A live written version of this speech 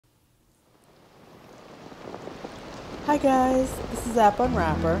Hi guys, this is App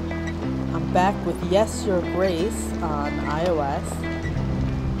Unwrapper. I'm back with Yes Your Grace on iOS,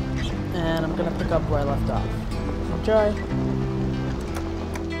 and I'm gonna pick up where I left off. Enjoy!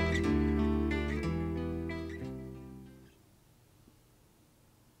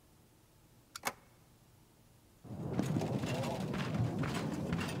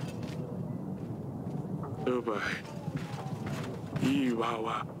 Oh boy.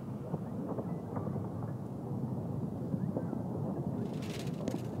 Wow.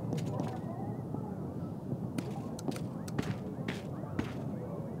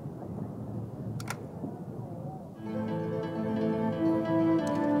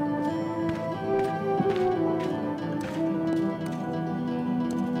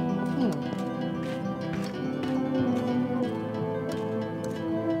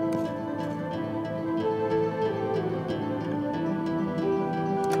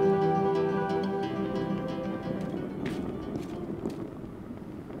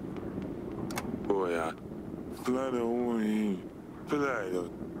 Boy, flat away. Flat.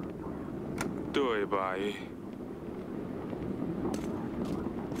 Doy bye.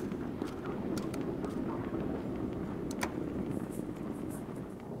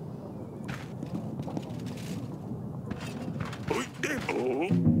 Oi, demo.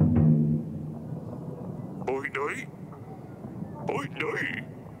 Oi, doy. Oi, doy.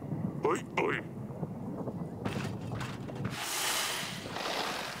 Oi.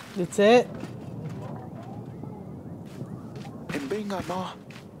 That's it? Em bên ngà mò,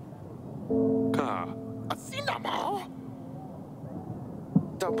 Ka. à xin nà mò.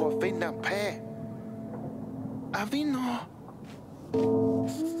 Tao bỏ bên nà phe, à vin nò.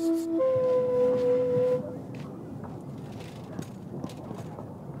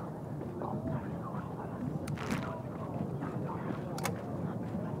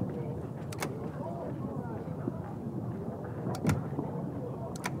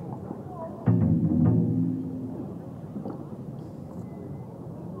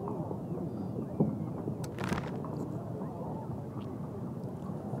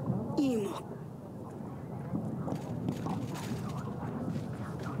 Imo.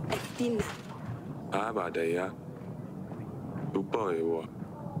 Estina. Bà đây á. Tú boy wa.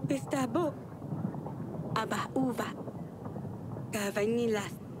 Estabo. Aba uva.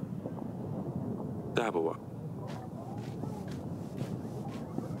 Cavanilas. Ta wa.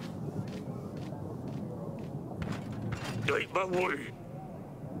 Đợi ba ngồi.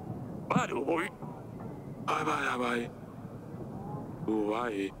 Ba đồ ngồi. Ba.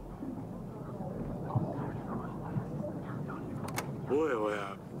 Uai. Ôi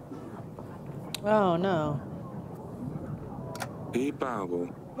à. Oh no. Ý ba bộ.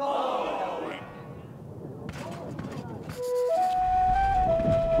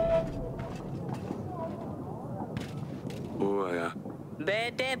 Ôi à.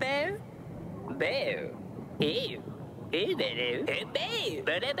 Bear. Ew. Ew, bear.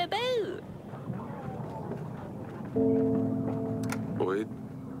 Bear. Ôi.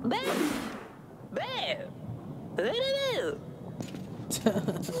 Bear.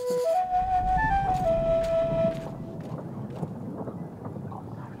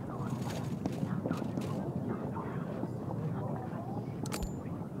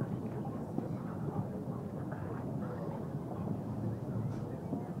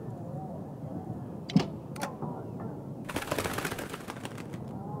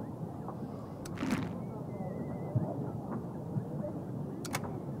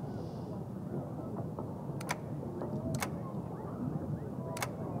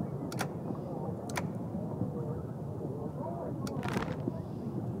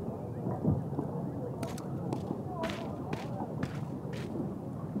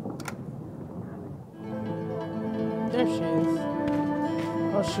 There she is.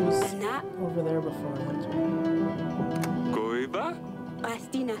 Oh, she was Ana. over there before I went to. Coi ba.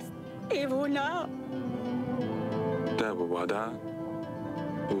 Pastinas. Evona. Ta bộ da.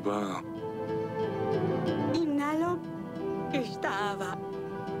 Uba. Inalo. Estava.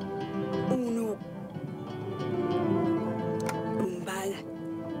 Uno. Umbala.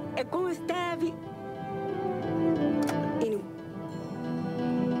 E come stavi? Inu.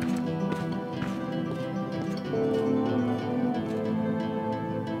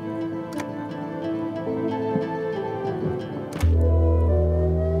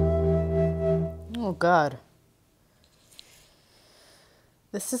 Oh god.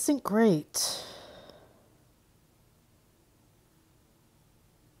 This isn't great.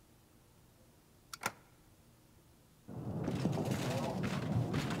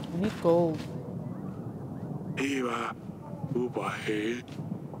 I need gold. Eva. Uba he.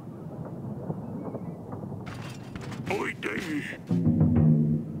 Oi, Davey.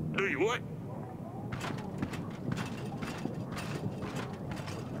 Davey, what?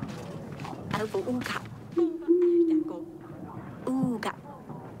 Alvo uka. Uka.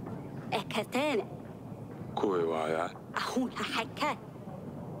 Ekatene. Koi wa ya. Ahuna hakka.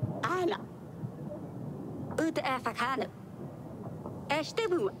 Ala. Uta afakana.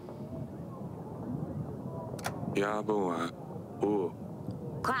 Estebu. Ya boa. Oh.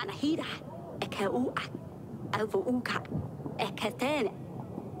 Kana hira. Ekauka. Alvo uka. Ekatene.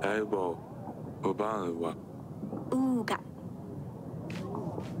 Ai bo. Obana wa. Uka.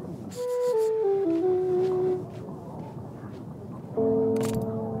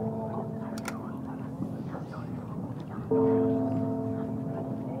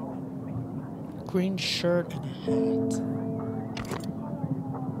 Green shirt and a hat.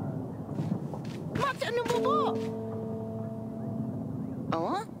 What's in the bubble?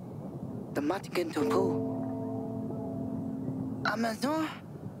 Oh? The Matigan to go. Amazon?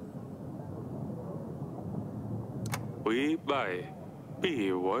 We buy.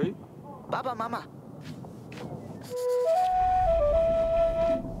 Be what? Baba Mama.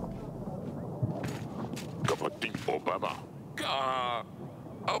 Kapating Obama. Ka.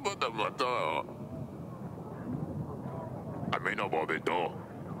 Aba da mata. Amino Bobito.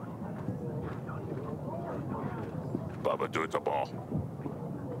 Baba do the ball.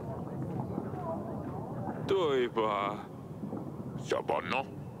 Doi ba. Shabano.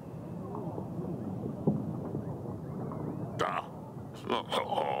 Da.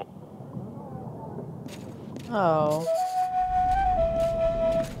 Oh.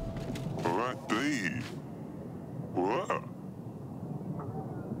 Right there. What?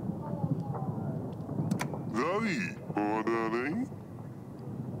 Zoe, what are they?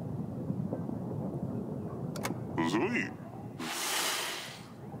 Zoe.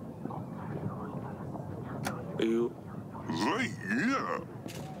 You. Zoe, yeah.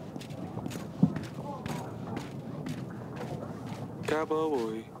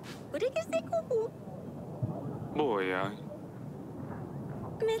 Cowboy. What did you say, Kuku? Boy, I.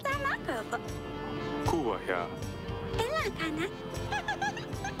 Metamaka. Kuwa ya. Ela kana.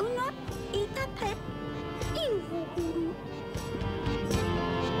 Uno itape. Invu.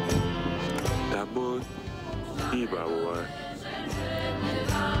 That boy. Iba boy.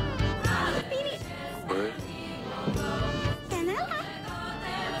 What? Kanala.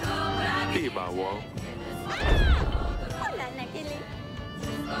 Iba boy. Hola, Nakili.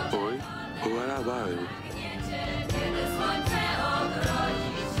 Boy. What about you?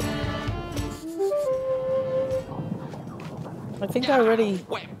 I think I already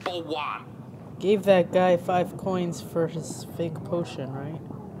gave that guy 5 coins for his fake potion, right?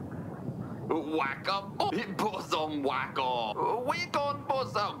 Wacko, bosom wacko. We gon'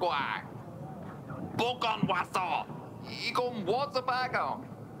 bosom quack. Bokon wasso. Egon water bago.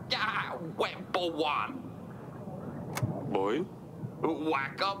 Yeah, wempo one. Boy.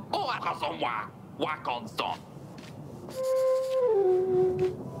 Wacko, bosom wack. Wack on son.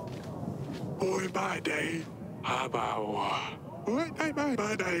 Boy, by day. How about what? I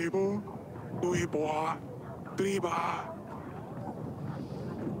by day, boy. We boy. Three bar.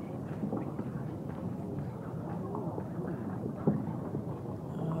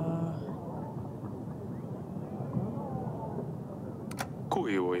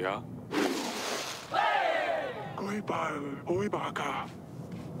 Kui ya. Oi ba ka.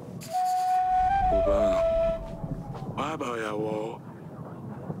 Uba. Ba ba ya wo.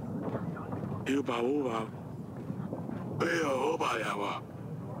 You ba uba. Yo ba ya wa.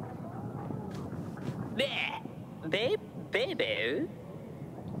 Baby.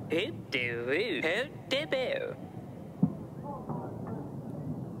 Hoop de boo.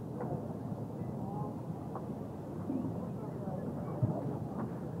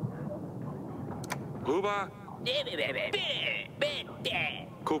 Uba.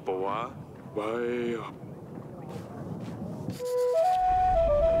 Kupa wa. Bye.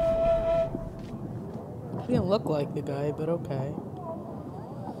 He didn't look like the guy, but okay.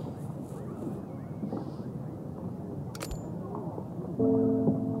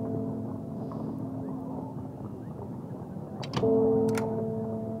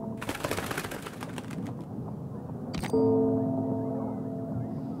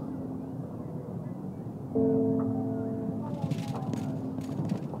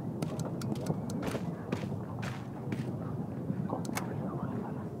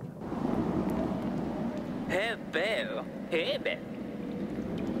 Hey, boo.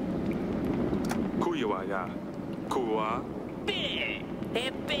 Kuiwa ya. Kuwa. Hey,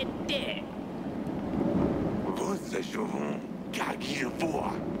 Você chuvou. Caguinho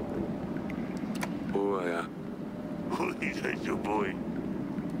boa. Boa ya. Take your boy.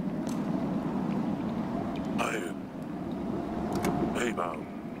 Hey, Mom.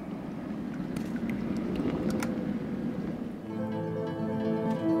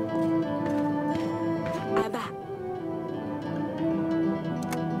 Aba.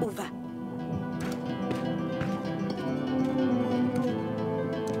 Uva.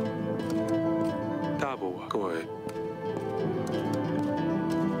 Double. Go ahead.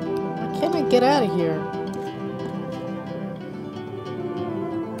 Why can't I get out of here?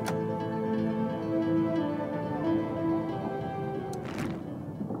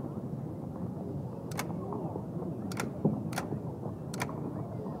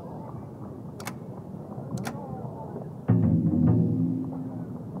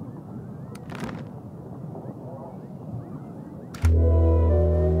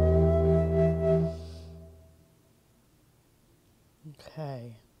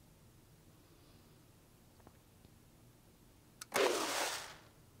 Okay.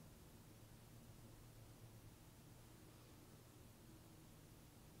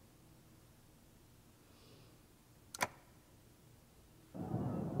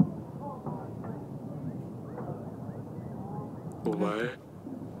 What?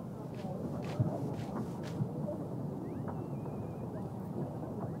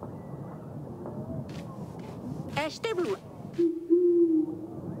 اشتبوا.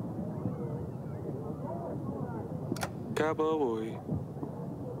 Cowboy.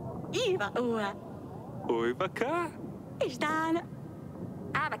 Iva ua. Oi, bacá. Estana.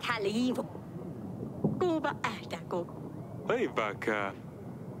 Aba kalivo. Kuba ashtako. Oi, bacá.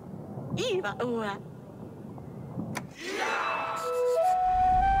 Iva ua.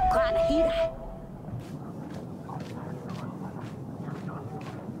 Kwana hira.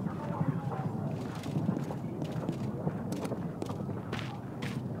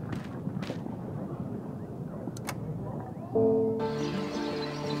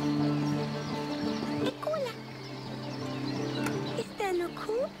 Ekula. Estano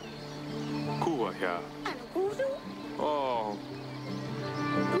ku. Kua ya. Ano kuzu. Oh,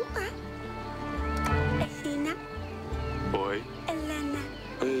 Upa. Esina. oi. Elana.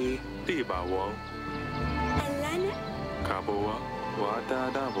 Hey, đi bà wong. Elana. Cowboy. Wada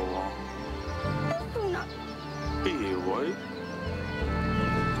double wong. Una. Đi oi.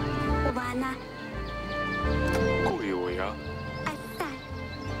 Wana. Cui oi ya. Asan.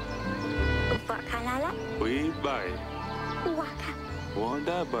 Upa kalala. Oi, bai. Waka.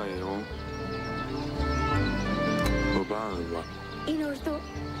 Wada bai wong. Obama. Inosto.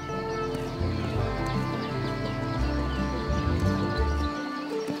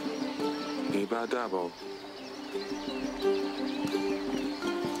 Iba double.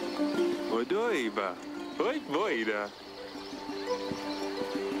 Oi, doiba. Oi, boida.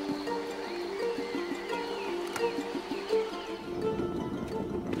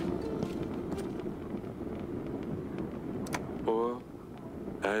 Oh,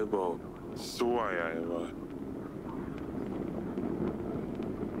 elbow. Swai, elbow.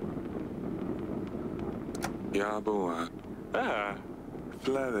 Ja, boa. Ah,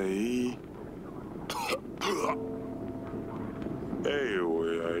 flatty. Hey,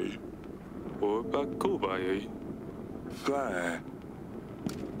 oi. Oh, bakuba, eh. Fly.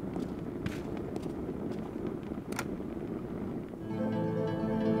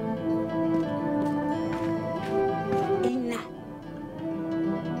 Ina.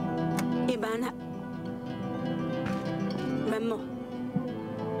 Ibana. Memo.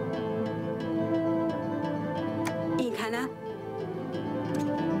 Inkana.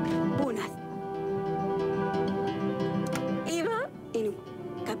 Bunas. Iva. Inu.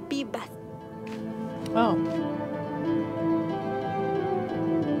 Kapibas. Oh.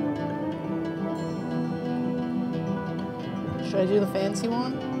 Should I do the fancy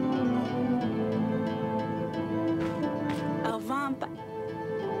one? Avampa.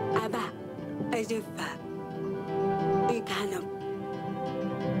 Aba. Azifa. Ikana.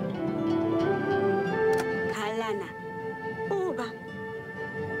 Kalana. Uba.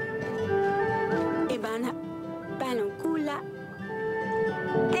 Ibana. Panukula.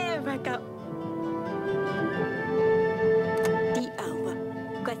 Evaka. Di awa.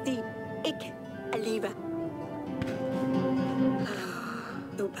 Kasi. Ik. Aliva.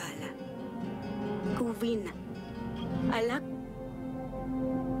 Ubala. Kuvina. Alak.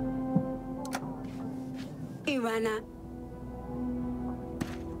 Ivana.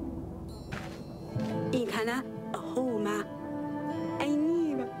 Inkana. Ahoma.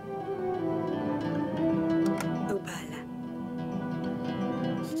 Ainiva. Ubala.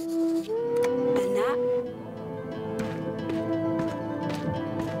 Ana.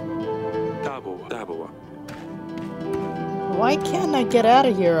 Double. Why can't I get out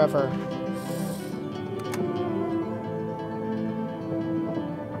of here ever?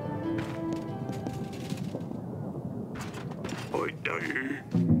 Oi, day.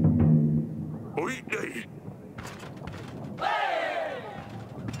 Oi, day.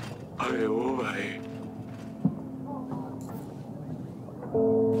 Ai, ô, vai.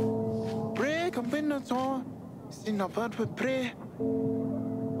 Pre kan vinna så. Sina vad för pre.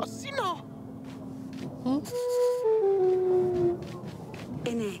 Och sina.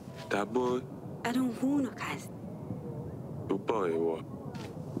 Ine, Tā boi, adon huno kas. tu pai wa.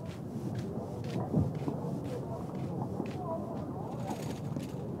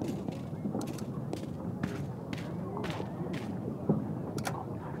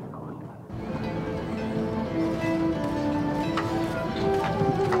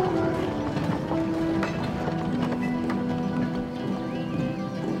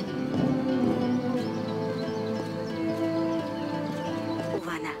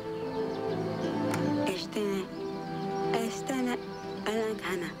 Uvana. Estene,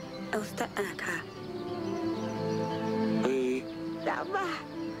 alankana, austa anaka. Ei, Daba,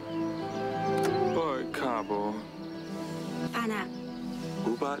 oi, kābo. ana,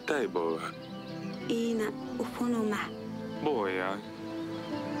 Uba tai boa. ina, ufunuma, Boia,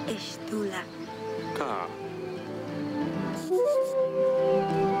 estula. kā.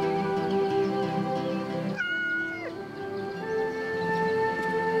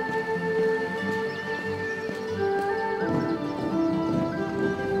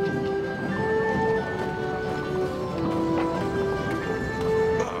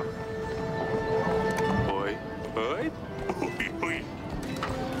 Oi, oi, oi, oi.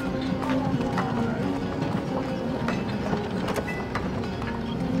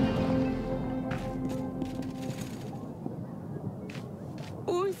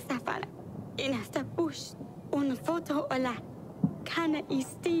 Un safara, ina stapush, un foto ola, kana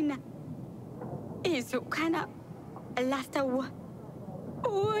istina. Isu kana, lasta wa.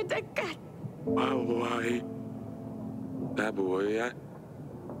 Udakat. Wai. Tā boia.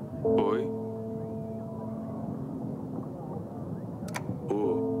 Oi.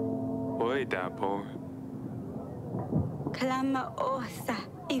 Oi, tā po. Klama osa,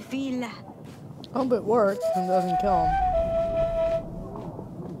 ivila. Hope it works and doesn't kill him.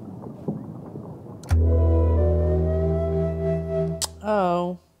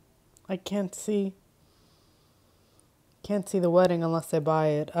 Oh, I can't see the wedding unless I buy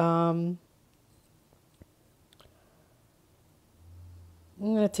it. I'm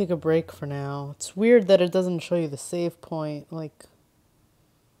gonna take a break for now. It's weird that it doesn't show you the save point. Like,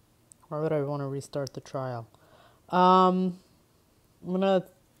 why would I want to restart the trial? I'm gonna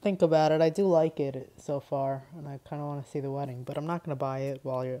think about it. I do like it so far, and I kind of want to see the wedding, but I'm not gonna buy it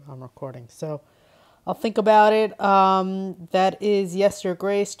while I'm recording. So I'll think about it. That is Yes Your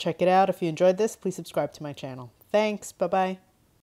Grace. Check it out. If you enjoyed this, please subscribe to my channel. Thanks. Bye-bye.